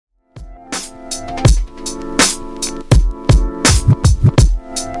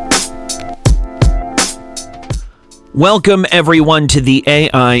Welcome, everyone, to the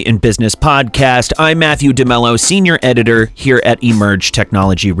AI in Business podcast. I'm Matthew DeMello, Senior Editor here at Emerge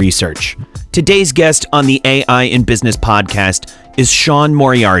Technology Research. Today's guest on the AI in Business podcast is Sean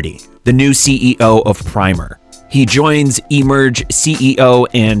Moriarty, the new CEO of Primer. He joins Emerge CEO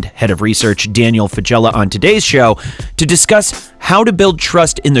and Head of Research Daniel Fagella on today's show to discuss how to build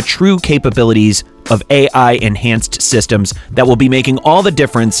trust in the true capabilities of AI-enhanced systems that will be making all the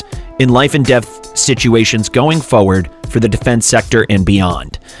difference in life and death situations going forward for the defense sector and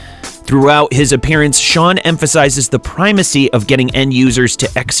beyond. Throughout his appearance, Sean emphasizes the primacy of getting end users to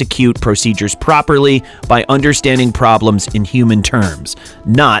execute procedures properly by understanding problems in human terms,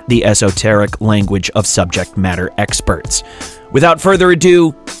 not the esoteric language of subject matter experts. Without further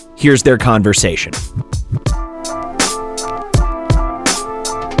ado, here's their conversation.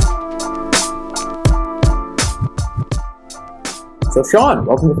 So Sean,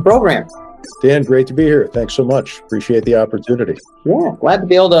 welcome to the program. Dan, great to be here. Thanks so much. Appreciate the opportunity. Yeah, glad to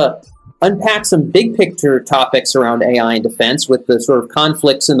be able to unpack some big picture topics around AI and defense with the sort of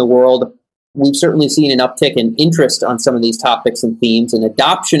conflicts in the world. We've certainly seen an uptick in interest on some of these topics and themes, and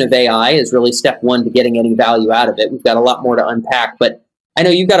adoption of AI is really step one to getting any value out of it. We've got a lot more to unpack, but I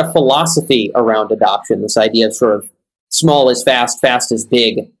know you've got a philosophy around adoption, this idea of sort of small is fast, fast is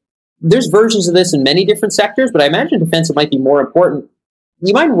big. There's versions of this in many different sectors, but I imagine defense it might be more important.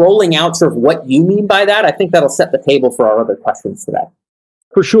 You mind rolling out sort of what you mean by that? I think that'll set the table for our other questions today.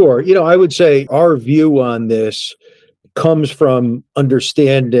 For sure. I would say our view on this comes from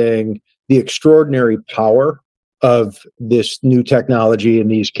understanding the extraordinary power of this new technology and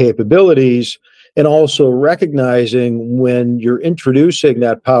these capabilities, and also recognizing when you're introducing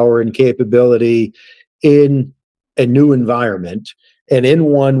that power and capability in a new environment and in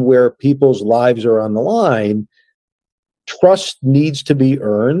one where people's lives are on the line, trust needs to be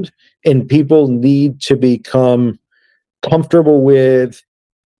earned and people need to become comfortable with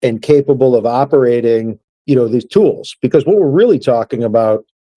and capable of operating, these tools. Because what we're really talking about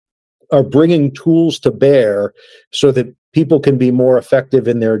are bringing tools to bear so that people can be more effective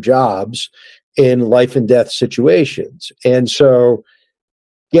in their jobs in life and death situations. And so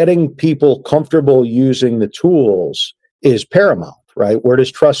getting people comfortable using the tools is paramount, right? Where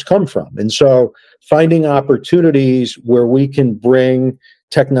does trust come from? And so finding opportunities where we can bring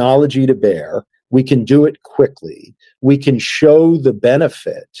technology to bear, we can do it quickly, we can show the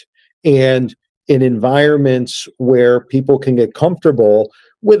benefit, and in environments where people can get comfortable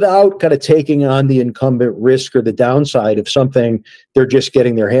without kind of taking on the incumbent risk or the downside of something they're just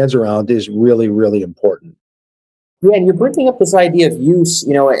getting their hands around is really, really important. Yeah, and you're bringing up this idea of use,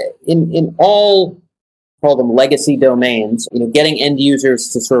 in all, call them legacy domains, getting end users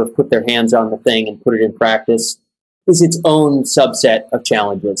to sort of put their hands on the thing and put it in practice is its own subset of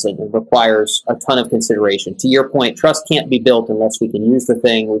challenges and it requires a ton of consideration. To your point, trust can't be built unless we can use the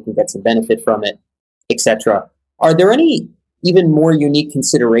thing, we can get some benefit from it, etc. Are there any even more unique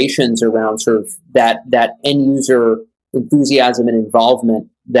considerations around sort of that end user enthusiasm and involvement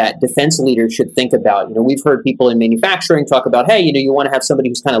that defense leaders should think about? We've heard people in manufacturing talk about, hey, you want to have somebody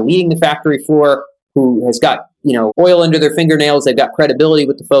who's kind of leading the factory floor, who has got, oil under their fingernails, they've got credibility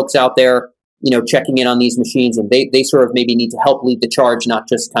with the folks out there, checking in on these machines, and they sort of maybe need to help lead the charge, not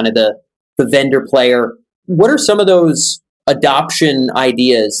just kind of the vendor player. What are some of those adoption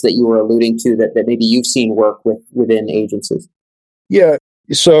ideas that you were alluding to that maybe you've seen work within agencies? Yeah.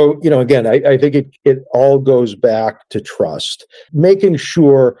 So, again, I think it all goes back to trust, making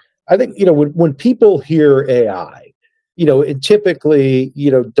sure, I think, when people hear AI, it typically,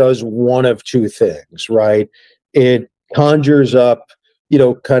 does one of two things, right? It conjures up,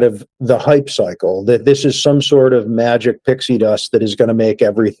 kind of the hype cycle that this is some sort of magic pixie dust that is going to make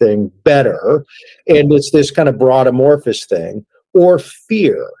everything better. And it's this kind of broad amorphous thing, or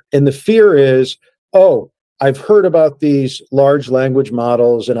fear. And the fear is, I've heard about these large language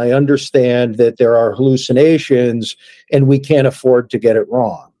models and I understand that there are hallucinations and we can't afford to get it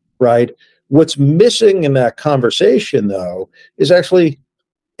wrong, right? What's missing in that conversation, though, is actually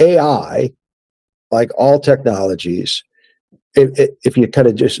AI, like all technologies, if you kind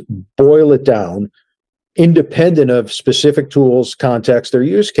of just boil it down, independent of specific tools, context, or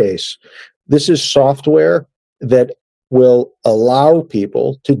use case. This is software that will allow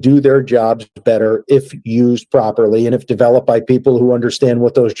people to do their jobs better if used properly and if developed by people who understand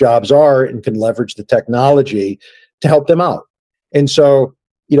what those jobs are and can leverage the technology to help them out. And so,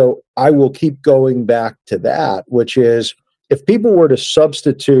 I will keep going back to that, which is if people were to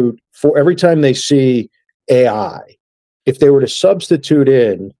substitute for every time they see AI, if they were to substitute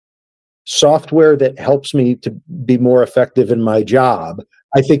in software that helps me to be more effective in my job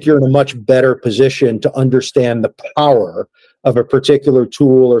I think you're in a much better position to understand the power of a particular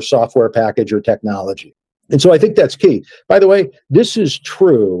tool or software package or technology. And so I think that's key. By the way, this is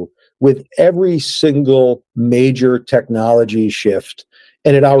true with every single major technology shift,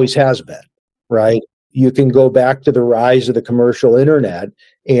 and it always has been, right? You can go back to the rise of the commercial internet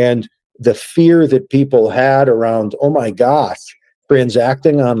and the fear that people had around, oh my gosh,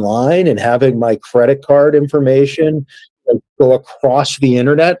 transacting online and having my credit card information go across the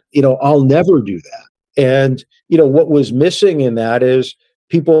internet, I'll never do that. And, what was missing in that is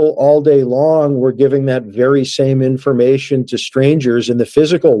people all day long were giving that very same information to strangers in the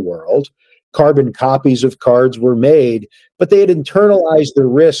physical world. Carbon copies of cards were made, but they had internalized the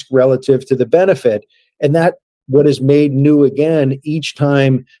risk relative to the benefit. And that what is made new again each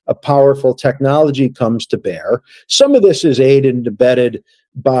time a powerful technology comes to bear. Some of this is aided and abetted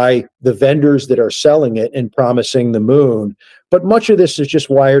by the vendors that are selling it and promising the moon. But much of this is just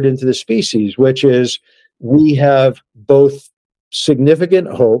wired into the species, which is we have both significant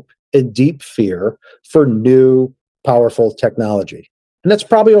hope and deep fear for new, powerful technology. And that's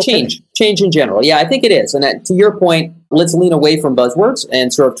probably okay. Change in general. Yeah, I think it is. And to your point, let's lean away from buzzwords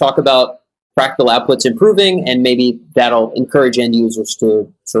and sort of talk about practical outputs improving, and maybe that'll encourage end users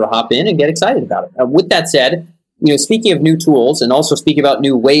to sort of hop in and get excited about it. With that said, speaking of new tools and also speaking about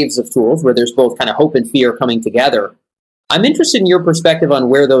new waves of tools where there's both kind of hope and fear coming together, I'm interested in your perspective on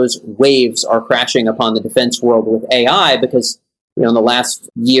where those waves are crashing upon the defense world with AI, because in the last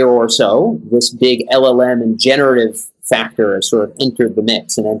year or so, this big LLM and generative factor has sort of entered the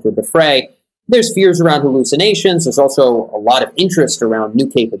mix and entered the fray. There's fears around hallucinations. There's also a lot of interest around new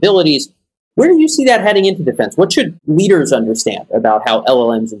capabilities. Where do you see that heading into defense? What should leaders understand about how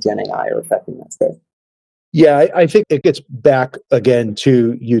LLMs and Gen AI are affecting that space? Yeah, I think it gets back again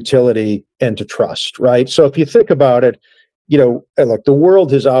to utility and to trust, right? So if you think about it, look, the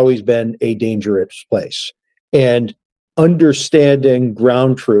world has always been a dangerous place. And understanding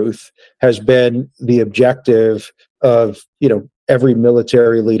ground truth has been the objective of, every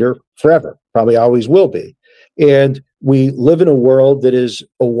military leader forever, probably always will be. And we live in a world that is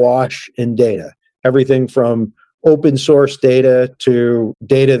awash in data, everything from open source data to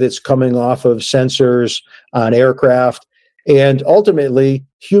data that's coming off of sensors on aircraft. And ultimately,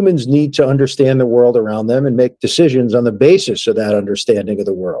 humans need to understand the world around them and make decisions on the basis of that understanding of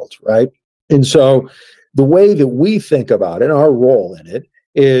the world, right? And so the way that we think about it, our role in it,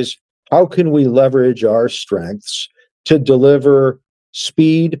 is how can we leverage our strengths to deliver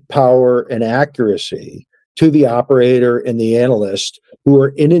speed, power, and accuracy to the operator and the analyst who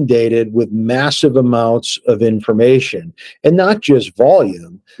are inundated with massive amounts of information, and not just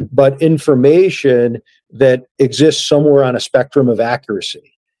volume, but information that exists somewhere on a spectrum of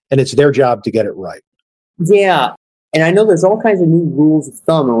accuracy. And it's their job to get it right. Yeah. And I know there's all kinds of new rules of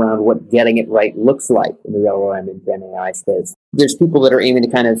thumb around what getting it right looks like in the LLM and Gen AI space. There's people that are aiming to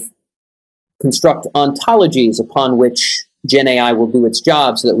kind of construct ontologies upon which Gen AI will do its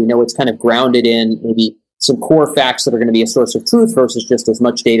job so that we know it's kind of grounded in maybe some core facts that are going to be a source of truth versus just as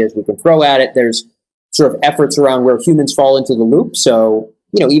much data as we can throw at it. There's sort of efforts around where humans fall into the loop. So,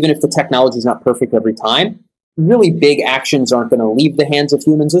 even if the technology is not perfect every time, really big actions aren't going to leave the hands of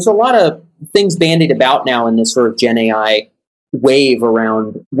humans. There's a lot of things bandied about now in this sort of Gen AI wave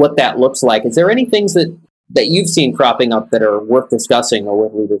around what that looks like. Is there any things that you've seen cropping up that are worth discussing or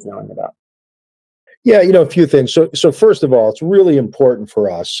worth leaders knowing about? Yeah, a few things. So first of all, it's really important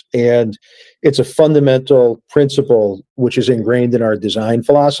for us, and it's a fundamental principle which is ingrained in our design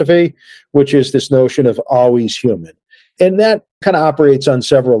philosophy, which is this notion of always human. And that kind of operates on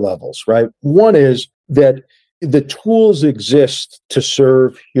several levels, right? One is that the tools exist to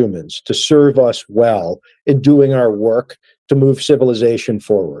serve humans, to serve us well in doing our work to move civilization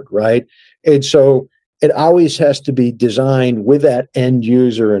forward, right? And so it always has to be designed with that end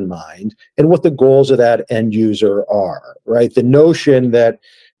user in mind and what the goals of that end user are, right? The notion that,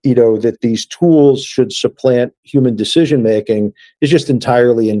 that these tools should supplant human decision making is just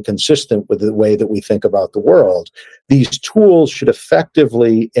entirely inconsistent with the way that we think about the world. These tools should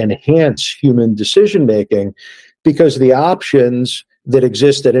effectively enhance human decision making because the options that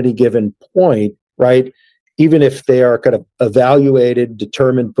exist at any given point, right, even if they are kind of evaluated,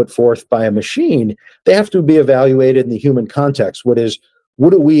 determined, put forth by a machine, they have to be evaluated in the human context. What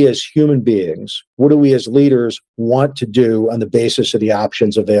do we as human beings, what do we as leaders want to do on the basis of the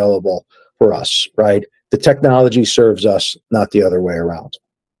options available for us, right? The technology serves us, not the other way around.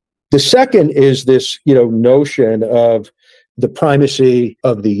 The second is this, notion of the primacy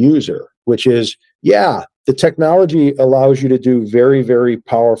of the user, which is, the technology allows you to do very, very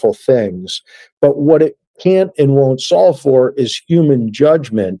powerful things, but what it can't and won't solve for is human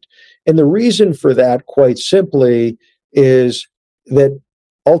judgment. And the reason for that, quite simply, is that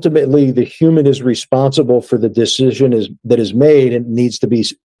ultimately the human is responsible for the decision that is made and needs to be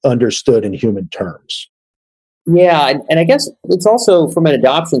understood in human terms. Yeah, and I guess it's also from an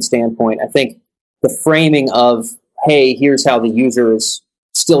adoption standpoint, I think the framing of, hey, here's how the user is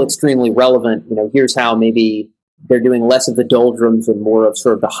still extremely relevant. Here's how maybe they're doing less of the doldrums and more of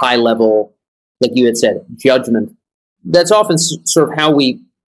sort of the high level, like you had said, judgment. That's often sort of how we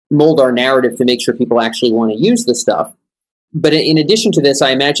mold our narrative to make sure people actually want to use the stuff. But in addition to this,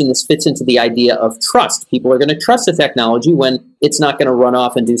 I imagine this fits into the idea of trust. People are going to trust the technology when it's not going to run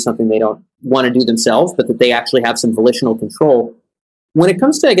off and do something they don't want to do themselves, but that they actually have some volitional control. When it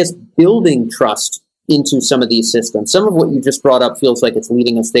comes to, I guess, building trust into some of these systems, some of what you just brought up feels like it's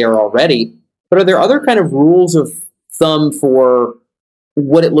leading us there already. But are there other kind of rules of thumb for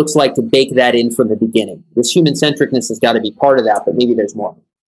what it looks like to bake that in from the beginning? This human-centricness has got to be part of that, but maybe there's more.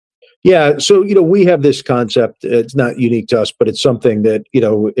 Yeah, so we have this concept. It's not unique to us, but it's something that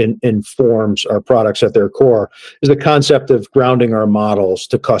informs our products at their core. Is the concept of grounding our models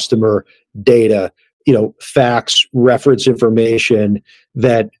to customer data, facts, reference information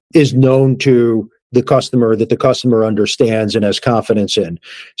that is known to the customer, that the customer understands and has confidence in.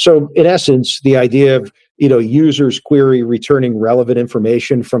 So, in essence, the idea of users query returning relevant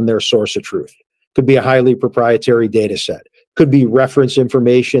information from their source of truth could be a highly proprietary data set. Could be reference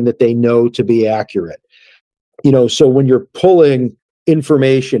information that they know to be accurate. So when you're pulling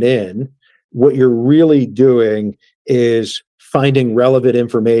information in, what you're really doing is finding relevant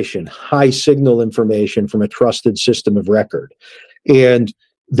information, high signal information from a trusted system of record. And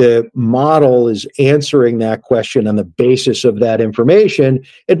the model is answering that question on the basis of that information.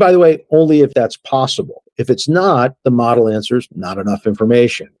 And by the way, only if that's possible. If it's not, the model answers not enough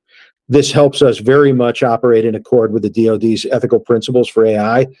information. This helps us very much operate in accord with the DoD's ethical principles for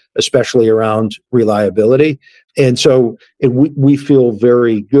AI, especially around reliability. And so we feel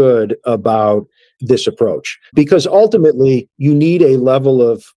very good about this approach because ultimately you need a level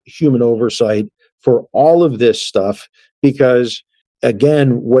of human oversight for all of this stuff because,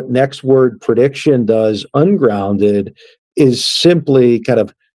 again, what next word prediction does ungrounded is simply kind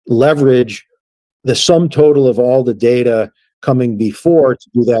of leverage the sum total of all the data coming before to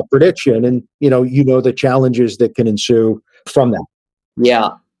do that prediction. And, the challenges that can ensue from that. Yeah.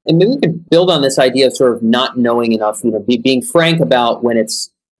 And maybe we can build on this idea of sort of not knowing enough, being frank about when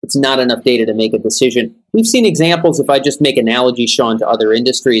it's not enough data to make a decision. We've seen examples, if I just make analogies, Sean, to other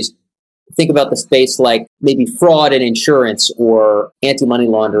industries, think about the space like maybe fraud in insurance or anti-money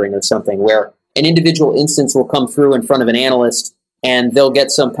laundering or something, where an individual instance will come through in front of an analyst and they'll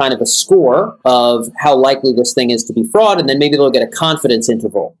get some kind of a score of how likely this thing is to be fraud, and then maybe they'll get a confidence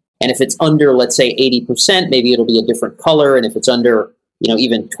interval. And if it's under, let's say, 80%, maybe it'll be a different color. And if it's under,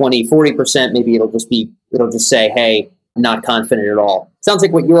 even 20, 40%, maybe it'll just say, hey, not confident at all. Sounds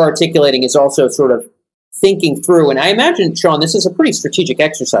like what you're articulating is also sort of thinking through. And I imagine, Sean, this is a pretty strategic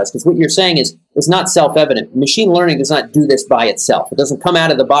exercise because what you're saying is not self-evident. Machine learning does not do this by itself. It doesn't come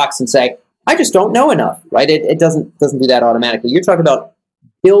out of the box and say, I just don't know enough, right? It doesn't do that automatically. You're talking about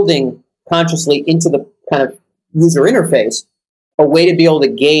building consciously into the kind of user interface a way to be able to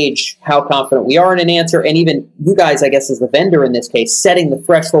gauge how confident we are in an answer, and even you guys, I guess, as the vendor in this case, setting the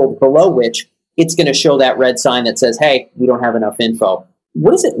threshold below which it's going to show that red sign that says, hey, we don't have enough info.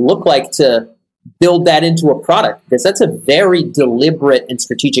 What does it look like to build that into a product? Because that's a very deliberate and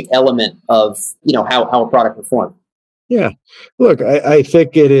strategic element of how a product performs. Yeah. Look, I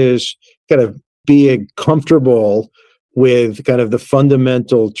think it is kind of being comfortable with kind of the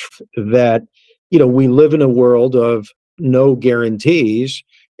fundamental that, we live in a world of no guarantees.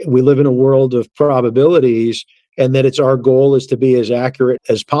 We live in a world of probabilities, and that it's our goal is to be as accurate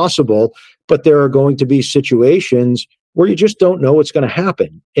as possible. But there are going to be situations where you just don't know what's going to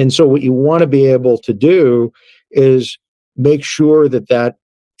happen. And so what you want to be able to do is make sure that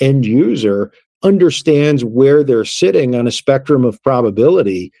end user understands where they're sitting on a spectrum of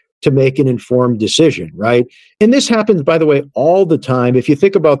probability to make an informed decision, right? And this happens, by the way, all the time. If you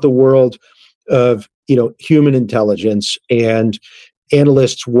think about the world of, human intelligence and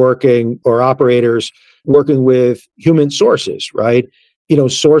analysts working or operators working with human sources, right?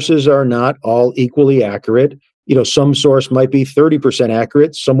 Sources are not all equally accurate. Some source might be 30%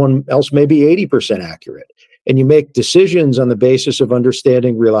 accurate, someone else may be 80% accurate. And you make decisions on the basis of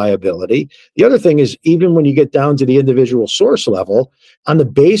understanding reliability. The other thing is, even when you get down to the individual source level, on the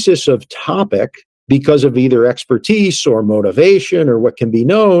basis of topic, because of either expertise or motivation or what can be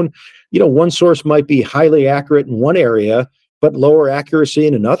known, one source might be highly accurate in one area, but lower accuracy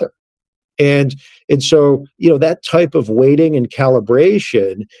in another. And so, that type of weighting and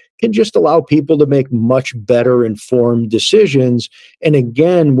calibration can just allow people to make much better informed decisions. And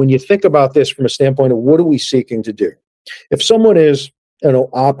again, when you think about this from a standpoint of what are we seeking to do? If someone is,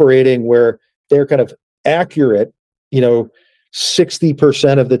 operating where they're kind of accurate,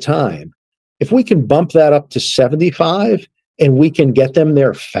 60% of the time, if we can bump that up to 75 and we can get them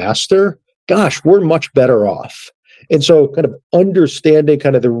there faster, gosh, we're much better off. And so kind of understanding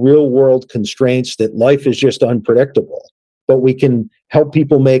kind of the real world constraints that life is just unpredictable, but we can help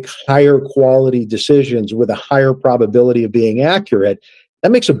people make higher quality decisions with a higher probability of being accurate.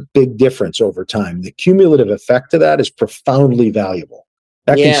 That makes a big difference over time. The cumulative effect of that is profoundly valuable.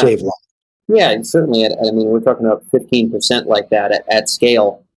 That can save lives. Yeah, and certainly. I mean, we're talking about 15% like that at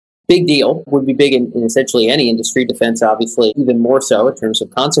scale. Big deal. Would be big in essentially any industry. Defense, obviously, even more so in terms of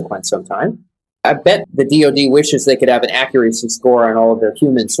consequence sometimes. I bet the DoD wishes they could have an accuracy score on all of their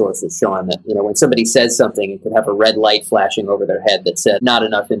human sources, Sean, that, when somebody says something, it could have a red light flashing over their head that said not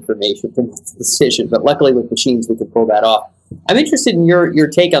enough information to make the decision. But luckily with machines, we could pull that off. I'm interested in your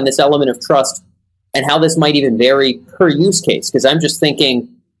take on this element of trust and how this might even vary per use case, because I'm just thinking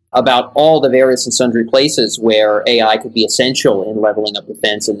about all the various and sundry places where AI could be essential in leveling up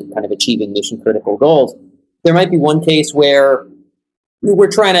defense and kind of achieving mission critical goals. There might be one case where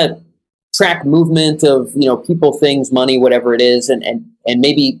we're trying to track movement of, people, things, money, whatever it is, and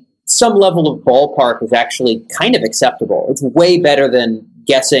maybe some level of ballpark is actually kind of acceptable. It's way better than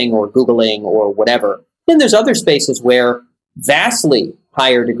guessing or Googling or whatever. Then there's other spaces where vastly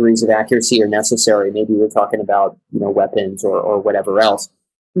higher degrees of accuracy are necessary. Maybe we're talking about, weapons or whatever else.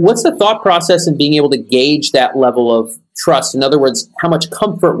 What's the thought process in being able to gauge that level of trust? In other words, how much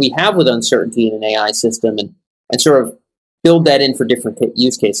comfort we have with uncertainty in an AI system and sort of build that in for different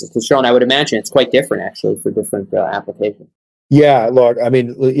use cases? Because, Sean, I would imagine it's quite different, actually, for different applications. Yeah, look, I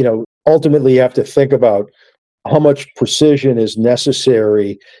mean, ultimately you have to think about how much precision is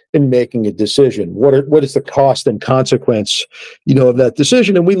necessary in making a decision. What is the cost and consequence, of that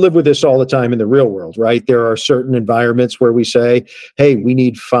decision? And we live with this all the time in the real world, right? There are certain environments where we say, hey, we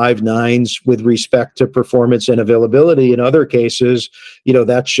need 5 nines with respect to performance and availability. In other cases,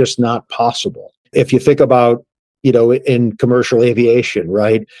 that's just not possible. If you think about, in commercial aviation,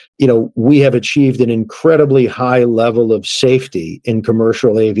 right? We have achieved an incredibly high level of safety in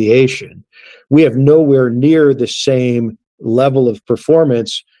commercial aviation. We have nowhere near the same level of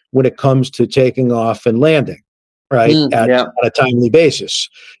performance when it comes to taking off and landing, right? On a timely basis.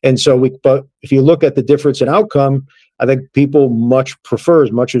 And so but if you look at the difference in outcome, I think people much prefer,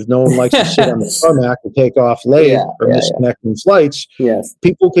 as much as no one likes to sit on the tarmac and take off late or misconnecting flights,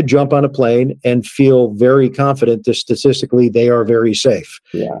 people could jump on a plane and feel very confident that statistically they are very safe.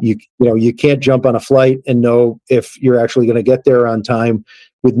 Yeah. You can't jump on a flight and know if you're actually going to get there on time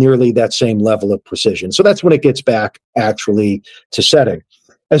with nearly that same level of precision. So that's when it gets back actually to setting.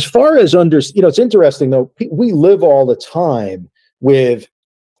 As far as it's interesting though, we live all the time with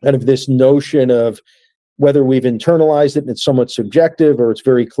kind of this notion of whether we've internalized it and it's somewhat subjective or it's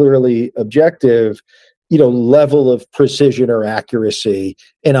very clearly objective, level of precision or accuracy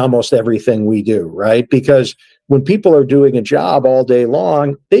in almost everything we do, right? Because when people are doing a job all day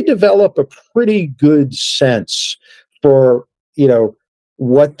long, they develop a pretty good sense for,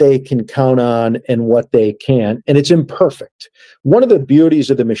 what they can count on and what they can't. And it's imperfect. One of the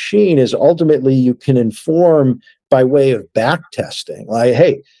beauties of the machine is ultimately you can inform by way of back testing. Like,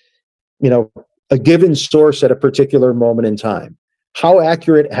 hey, a given source at a particular moment in time, how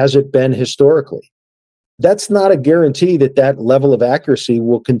accurate has it been historically? That's not a guarantee that level of accuracy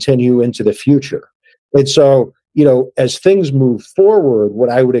will continue into the future. And so, as things move forward, what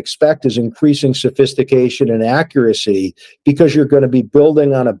I would expect is increasing sophistication and accuracy, because you're going to be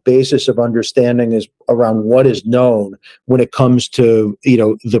building on a basis of understanding around what is known when it comes to,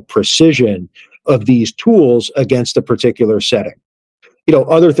 the precision of these tools against a particular setting.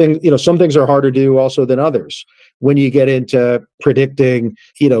 Other things, some things are harder to do also than others. When you get into predicting,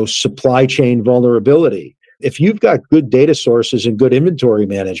 supply chain vulnerability, if you've got good data sources and good inventory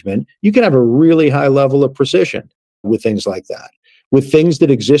management, you can have a really high level of precision with things like that. With things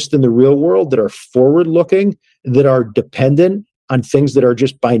that exist in the real world that are forward-looking, that are dependent on things that are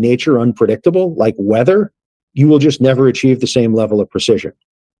just by nature unpredictable, like weather, you will just never achieve the same level of precision.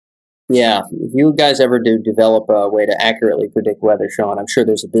 Yeah, if you guys ever do develop a way to accurately predict weather, Sean, I'm sure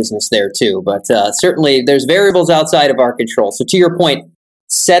there's a business there too. But certainly there's variables outside of our control. So to your point,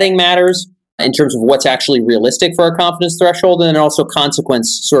 setting matters in terms of what's actually realistic for our confidence threshold, and then also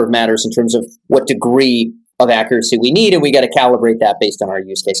consequence sort of matters in terms of what degree of accuracy we need, and we got to calibrate that based on our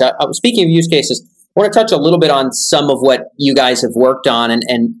use case. Speaking of use cases, want to touch a little bit on some of what you guys have worked on, and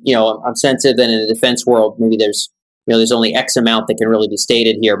I'm sensitive that in the defense world, maybe there's only X amount that can really be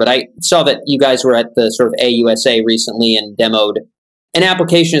stated here. But I saw that you guys were at the sort of AUSA recently and demoed an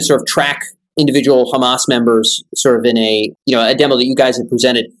application to sort of track individual Hamas members, sort of in a demo that you guys had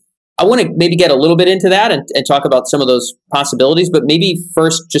presented. I want to maybe get a little bit into that and talk about some of those possibilities. But maybe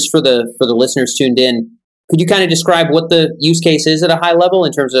first, just for the listeners tuned in, could you kind of describe what the use case is at a high level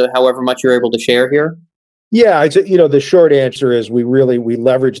in terms of however much you're able to share here? Yeah, the short answer is we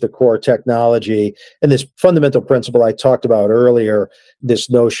leverage the core technology and this fundamental principle I talked about earlier, this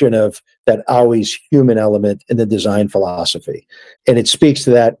notion of that always human element in the design philosophy. And it speaks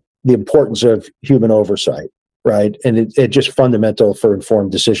to that, the importance of human oversight, right? And it's just fundamental for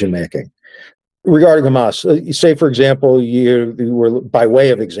informed decision making. Regarding Hamas, say, for example, you were, by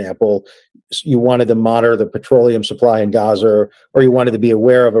way of example, you wanted to monitor the petroleum supply in Gaza, or you wanted to be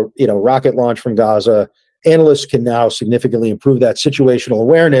aware of a rocket launch from Gaza. Analysts can now significantly improve that situational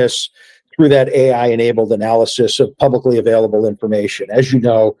awareness through that AI-enabled analysis of publicly available information. As you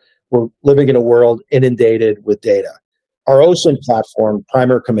know, we're living in a world inundated with data. Our OSINT platform,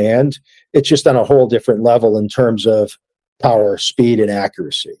 Primer Command, it's just on a whole different level in terms of power, speed, and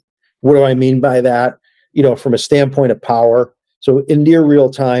accuracy. What do I mean by that? From a standpoint of power, so in near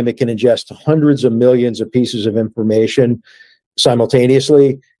real time, it can ingest hundreds of millions of pieces of information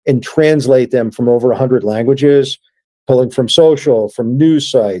simultaneously and translate them from over 100 languages, pulling from social, from news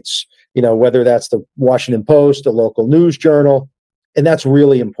sites, whether that's the Washington Post, a local news journal. And that's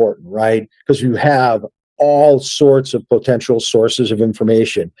really important, right? Because you have all sorts of potential sources of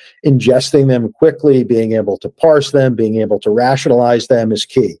information. Ingesting them quickly, being able to parse them, being able to rationalize them is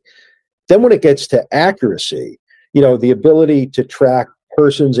key. Then when it gets to accuracy, the ability to track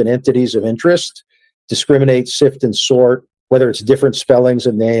persons and entities of interest, discriminate, sift, and sort, whether it's different spellings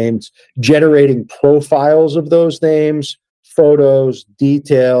of names, generating profiles of those names, photos,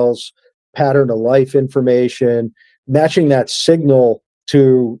 details, pattern of life information, matching that signal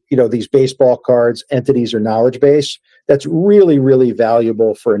to these baseball cards, entities, or knowledge base. That's really, really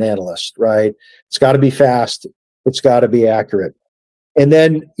valuable for an analyst, right? It's got to be fast. It's got to be accurate. And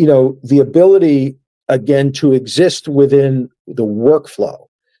then, the ability, again, to exist within the workflow.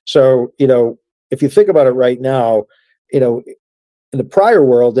 So, if you think about it right now, in the prior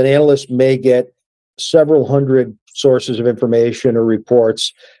world, an analyst may get several hundred sources of information or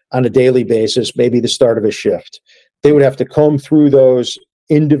reports on a daily basis, maybe the start of a shift. They would have to comb through those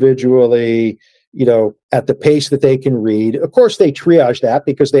individually, at the pace that they can read. Of course, they triage that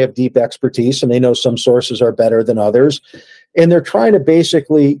because they have deep expertise and they know some sources are better than others. And they're trying to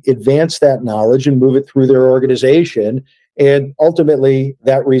basically advance that knowledge and move it through their organization. And ultimately,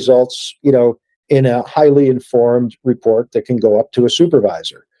 that results, in a highly informed report that can go up to a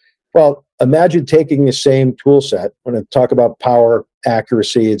supervisor. Well, imagine taking the same tool set, when I talk about power,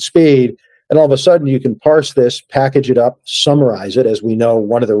 accuracy, and speed, and all of a sudden you can parse this, package it up, summarize it. As we know,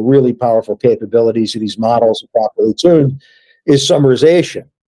 one of the really powerful capabilities of these models, properly tuned, is summarization.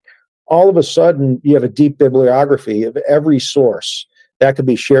 All of a sudden, you have a deep bibliography of every source that could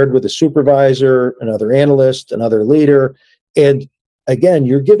be shared with a supervisor, another analyst, another leader. And again,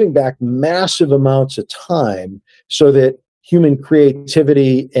 you're giving back massive amounts of time so that human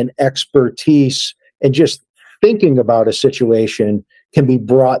creativity and expertise and just thinking about a situation can be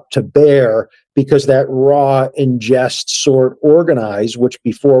brought to bear, because that raw ingest, sort, organize, which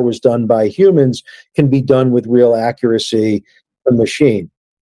before was done by humans, can be done with real accuracy from machine.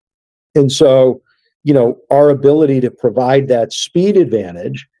 And so, our ability to provide that speed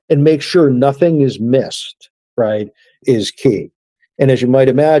advantage and make sure nothing is missed, right, is key. And as you might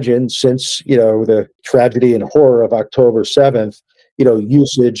imagine, since, the tragedy and horror of October 7th,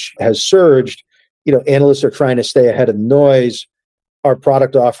 usage has surged. Analysts are trying to stay ahead of the noise. Our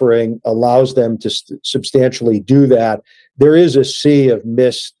product offering allows them to substantially do that. There is a sea of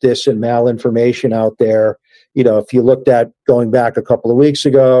mis, dis, and malinformation out there. If you looked at going back a couple of weeks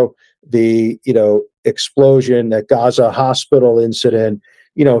ago, the, explosion, that Gaza hospital incident,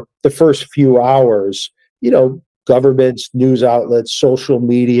 the first few hours, governments, news outlets, social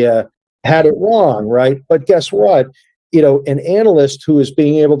media had it wrong, right? But guess what? An analyst who is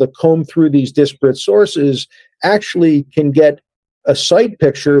being able to comb through these disparate sources actually can get a sight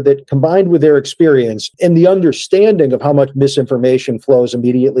picture that, combined with their experience and the understanding of how much misinformation flows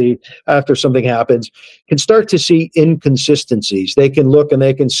immediately after something happens, can start to see inconsistencies. They can look and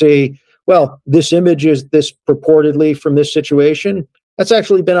they can see, well, this image is this purportedly from this situation. That's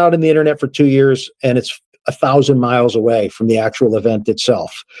actually been out in the internet for 2 years, and it's 1,000 miles away from the actual event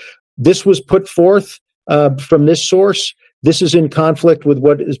itself. This was put forth from this source, this is in conflict with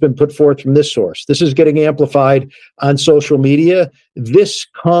what has been put forth from this source. This is getting amplified on social media. This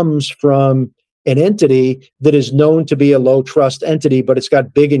comes from an entity that is known to be a low trust entity, but it's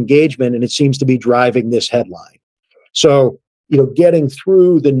got big engagement and it seems to be driving this headline. So, getting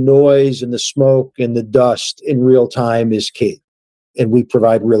through the noise and the smoke and the dust in real time is key. And we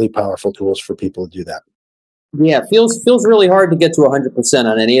provide really powerful tools for people to do that. Yeah, feels really hard to get to 100%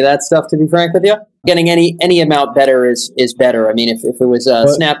 on any of that stuff, to be frank with you. Getting any amount better is better. I mean, if it was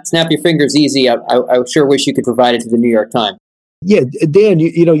snap your fingers easy, I sure wish you could provide it to the New York Times. Yeah, Dan,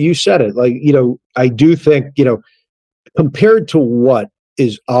 you said it. Like, I do think, compared to what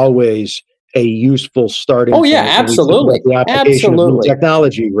is always a useful starting point. Oh, yeah, absolutely. The application of new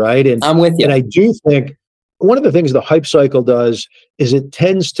technology, right? And I'm with you. And I do think one of the things the hype cycle does is it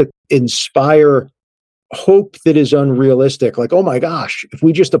tends to inspire hope that is unrealistic. Like, oh my gosh, if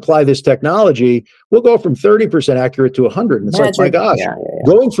we just apply this technology, we'll go from 30% accurate to 100. And it's like, my gosh,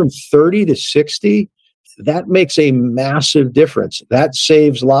 going from 30 to 60, that makes a massive difference. That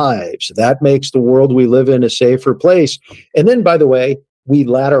saves lives. That makes the world we live in a safer place. And then, by the way, we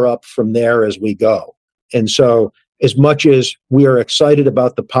ladder up from there as we go. And so as much as we are excited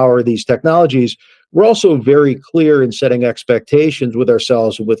about the power of these technologies, we're also very clear in setting expectations with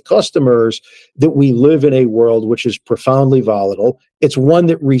ourselves and with customers that we live in a world which is profoundly volatile. It's one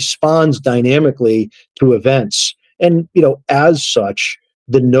that responds dynamically to events. And, as such,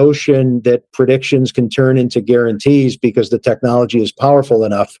 the notion that predictions can turn into guarantees because the technology is powerful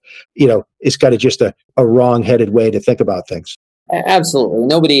enough, it's got just a wrong-headed way to think about things. Absolutely.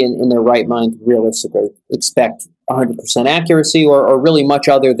 Nobody in their right mind could realistically expect 100% accuracy or really much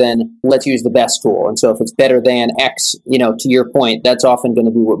other than let's use the best tool. And so if it's better than X, to your point, that's often going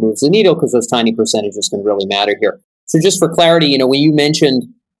to be what moves the needle because those tiny percentages can really matter here. So just for clarity, when you mentioned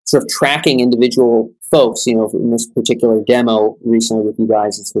sort of tracking individual folks, in this particular demo recently with you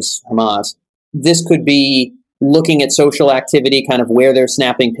guys, it's this Hamas, this could be looking at social activity, kind of where they're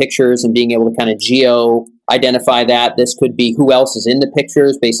snapping pictures and being able to kind of geo-identify that. This could be who else is in the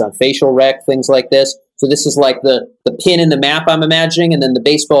pictures based on facial rec, things like this. So this is like the pin in the map, I'm imagining, and then the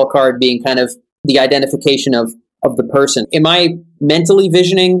baseball card being kind of the identification of the person. Am I mentally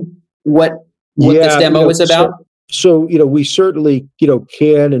visioning what this demo is about? So we certainly,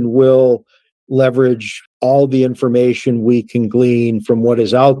 can and will leverage all the information we can glean from what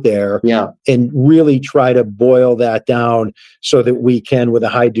is out there and really try to boil that down so that we can, with a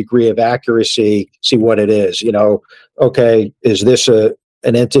high degree of accuracy, see what it is. Okay, is this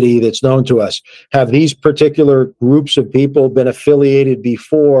an entity that's known to us? Have these particular groups of people been affiliated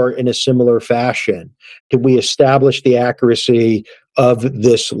before in a similar fashion? Can we establish the accuracy of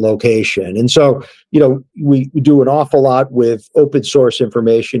this location? And so, we do an awful lot with open source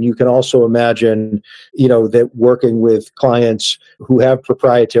information. You can also imagine, that working with clients who have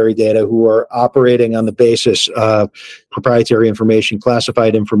proprietary data, who are operating on the basis of proprietary information,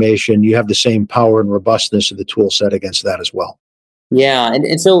 classified information, you have the same power and robustness of the tool set against that as well. Yeah.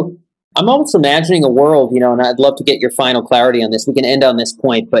 And so I'm almost imagining a world, and I'd love to get your final clarity on this. We can end on this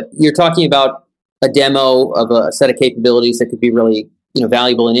point, but you're talking about a demo of a set of capabilities that could be really,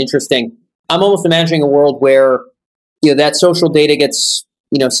 valuable and interesting. I'm almost imagining a world where, that social data gets,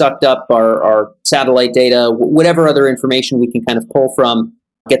 sucked up, our satellite data, whatever other information we can kind of pull from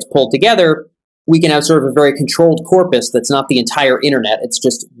gets pulled together. We can have sort of a very controlled corpus that's not the entire internet. It's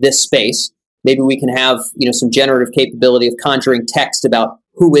just this space. Maybe we can have, some generative capability of conjuring text about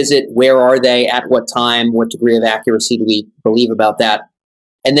who is it, where are they, at what time, what degree of accuracy do we believe about that.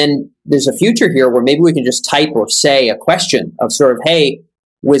 And then there's a future here where maybe we can just type or say a question of sort of, hey,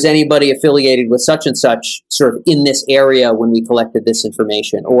 was anybody affiliated with such and such sort of in this area when we collected this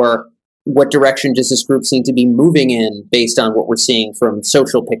information? Or what direction does this group seem to be moving in based on what we're seeing from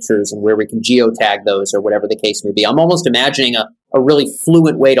social pictures and where we can geotag those or whatever the case may be? I'm almost imagining a really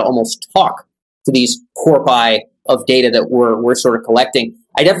fluent way to almost talk to these corpi of data that we're sort of collecting.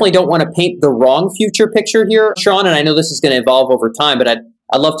 I definitely don't want to paint the wrong future picture here, Sean, and I know this is going to evolve over time, but I'd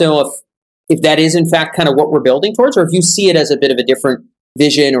love to know if that is in fact kind of what we're building towards, or if you see it as a bit of a different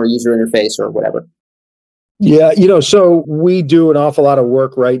vision or user interface or whatever. Yeah, so we do an awful lot of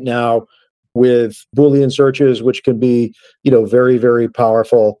work right now with Boolean searches, which can be, very, very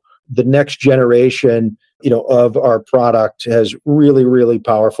powerful. The next generation, of our product has really, really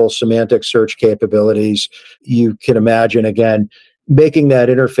powerful semantic search capabilities. You can imagine, again, making that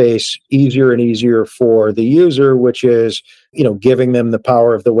interface easier and easier for the user, which is, giving them the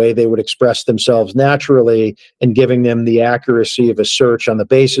power of the way they would express themselves naturally and giving them the accuracy of a search on the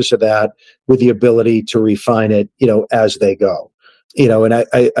basis of that with the ability to refine it, as they go. And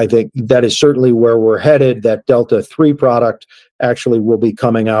I think that is certainly where we're headed. That Delta 3 product actually will be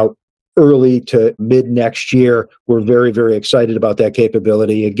coming out early to mid next year. We're very, very excited about that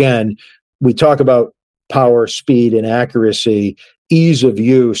capability. Again, we talk about power, speed, and accuracy. Ease of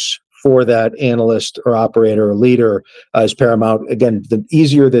use for that analyst or operator or leader is paramount. Again, the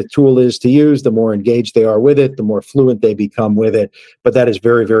easier the tool is to use, the more engaged they are with it, the more fluent they become with it. But that is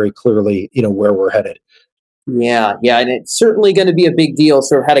very, very clearly, where we're headed. Yeah, and it's certainly going to be a big deal,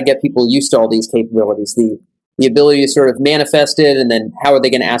 sort of how to get people used to all these capabilities, the ability to sort of manifest it, and then how are they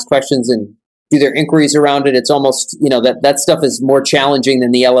going to ask questions and do their inquiries around it. It's almost, that stuff is more challenging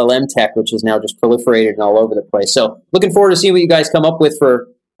than the LLM tech, which is now just proliferated and all over the place. So looking forward to seeing what you guys come up with for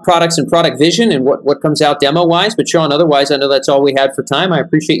products and product vision and what comes out demo-wise. But Sean, otherwise, I know that's all we had for time. I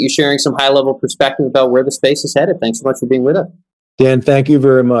appreciate you sharing some high-level perspective about where the space is headed. Thanks so much for being with us. Dan, thank you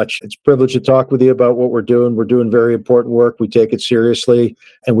very much. It's a privilege to talk with you about what we're doing. We're doing very important work. We take it seriously,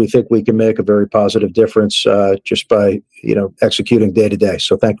 and we think we can make a very positive difference just by, executing day to day.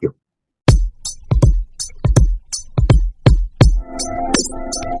 So thank you.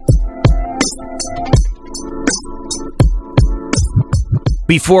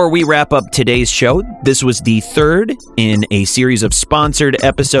 Before we wrap up today's show, this was the third in a series of sponsored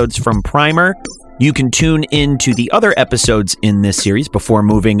episodes from Primer. You can tune into the other episodes in this series before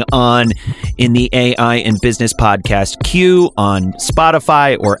moving on in the AI and Business podcast queue on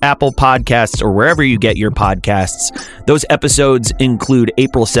Spotify or Apple Podcasts or wherever you get your podcasts. Those episodes include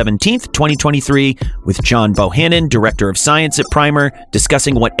April 17th, 2023, with John Bohannon, Director of Science at Primer,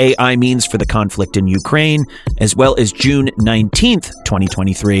 discussing what AI means for the conflict in Ukraine, as well as June 19th,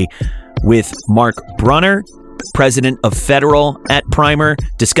 2023, with Mark Brunner, President of Federal at Primer,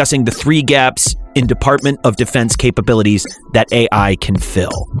 discussing the 3 gaps in Department of Defense capabilities that AI can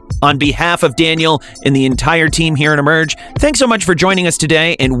fill. On behalf of Daniel and the entire team here at Emerge, thanks so much for joining us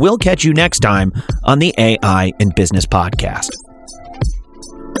today, and we'll catch you next time on the AI in Business podcast.